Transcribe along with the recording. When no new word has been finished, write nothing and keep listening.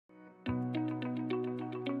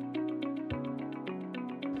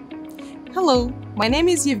Hello, my name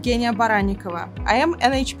is Evgenia Barannikova. I am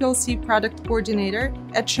an HPLC product coordinator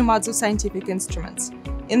at Shimadzu Scientific Instruments.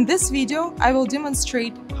 In this video, I will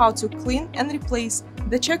demonstrate how to clean and replace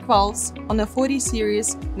the check valves on a 40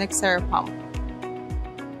 Series Nexera pump.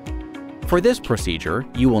 For this procedure,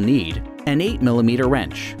 you will need an 8mm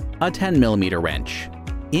wrench, a 10mm wrench,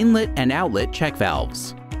 inlet and outlet check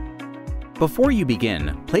valves. Before you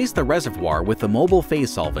begin, place the reservoir with the mobile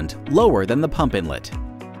phase solvent lower than the pump inlet.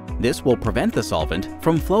 This will prevent the solvent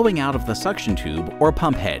from flowing out of the suction tube or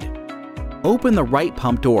pump head. Open the right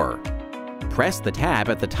pump door. Press the tab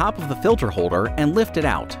at the top of the filter holder and lift it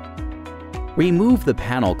out. Remove the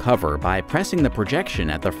panel cover by pressing the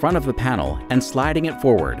projection at the front of the panel and sliding it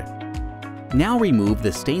forward. Now remove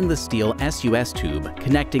the stainless steel SUS tube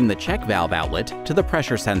connecting the check valve outlet to the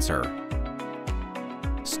pressure sensor.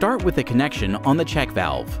 Start with the connection on the check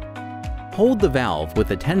valve. Hold the valve with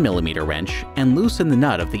the 10mm wrench and loosen the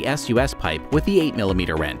nut of the SUS pipe with the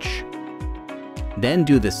 8mm wrench. Then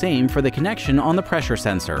do the same for the connection on the pressure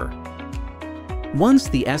sensor. Once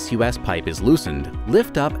the SUS pipe is loosened,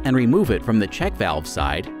 lift up and remove it from the check valve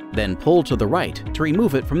side, then pull to the right to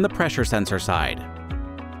remove it from the pressure sensor side.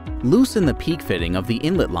 Loosen the peak fitting of the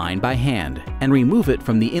inlet line by hand and remove it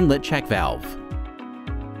from the inlet check valve.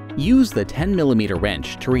 Use the 10mm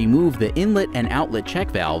wrench to remove the inlet and outlet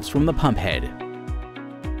check valves from the pump head.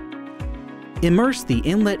 Immerse the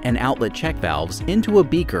inlet and outlet check valves into a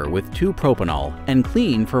beaker with 2 propanol and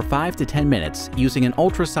clean for 5 to 10 minutes using an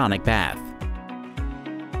ultrasonic bath.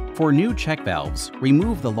 For new check valves,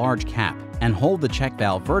 remove the large cap and hold the check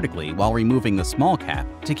valve vertically while removing the small cap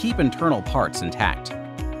to keep internal parts intact.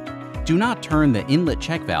 Do not turn the inlet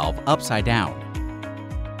check valve upside down.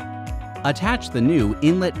 Attach the new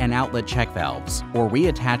inlet and outlet check valves, or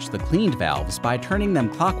reattach the cleaned valves by turning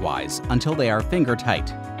them clockwise until they are finger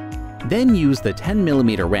tight. Then use the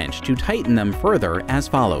 10mm wrench to tighten them further as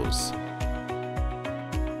follows.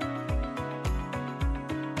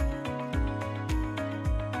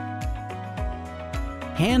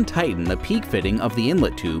 Hand tighten the peak fitting of the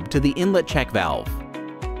inlet tube to the inlet check valve.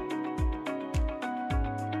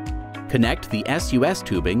 Connect the SUS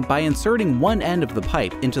tubing by inserting one end of the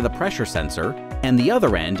pipe into the pressure sensor and the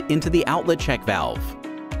other end into the outlet check valve.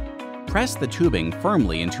 Press the tubing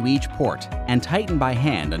firmly into each port and tighten by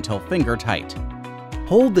hand until finger tight.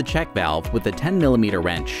 Hold the check valve with the 10mm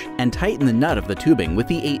wrench and tighten the nut of the tubing with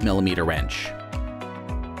the 8mm wrench.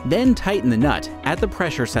 Then tighten the nut at the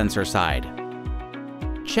pressure sensor side.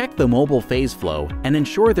 Check the mobile phase flow and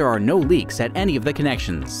ensure there are no leaks at any of the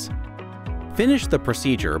connections. Finish the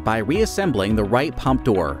procedure by reassembling the right pump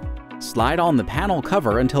door. Slide on the panel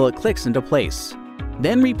cover until it clicks into place.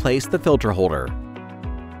 Then replace the filter holder.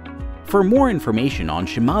 For more information on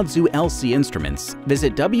Shimadzu LC instruments,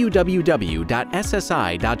 visit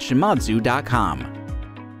www.ssi.shimadzu.com.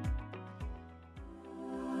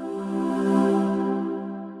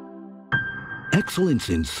 Excellence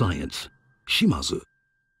in science. Shimadzu.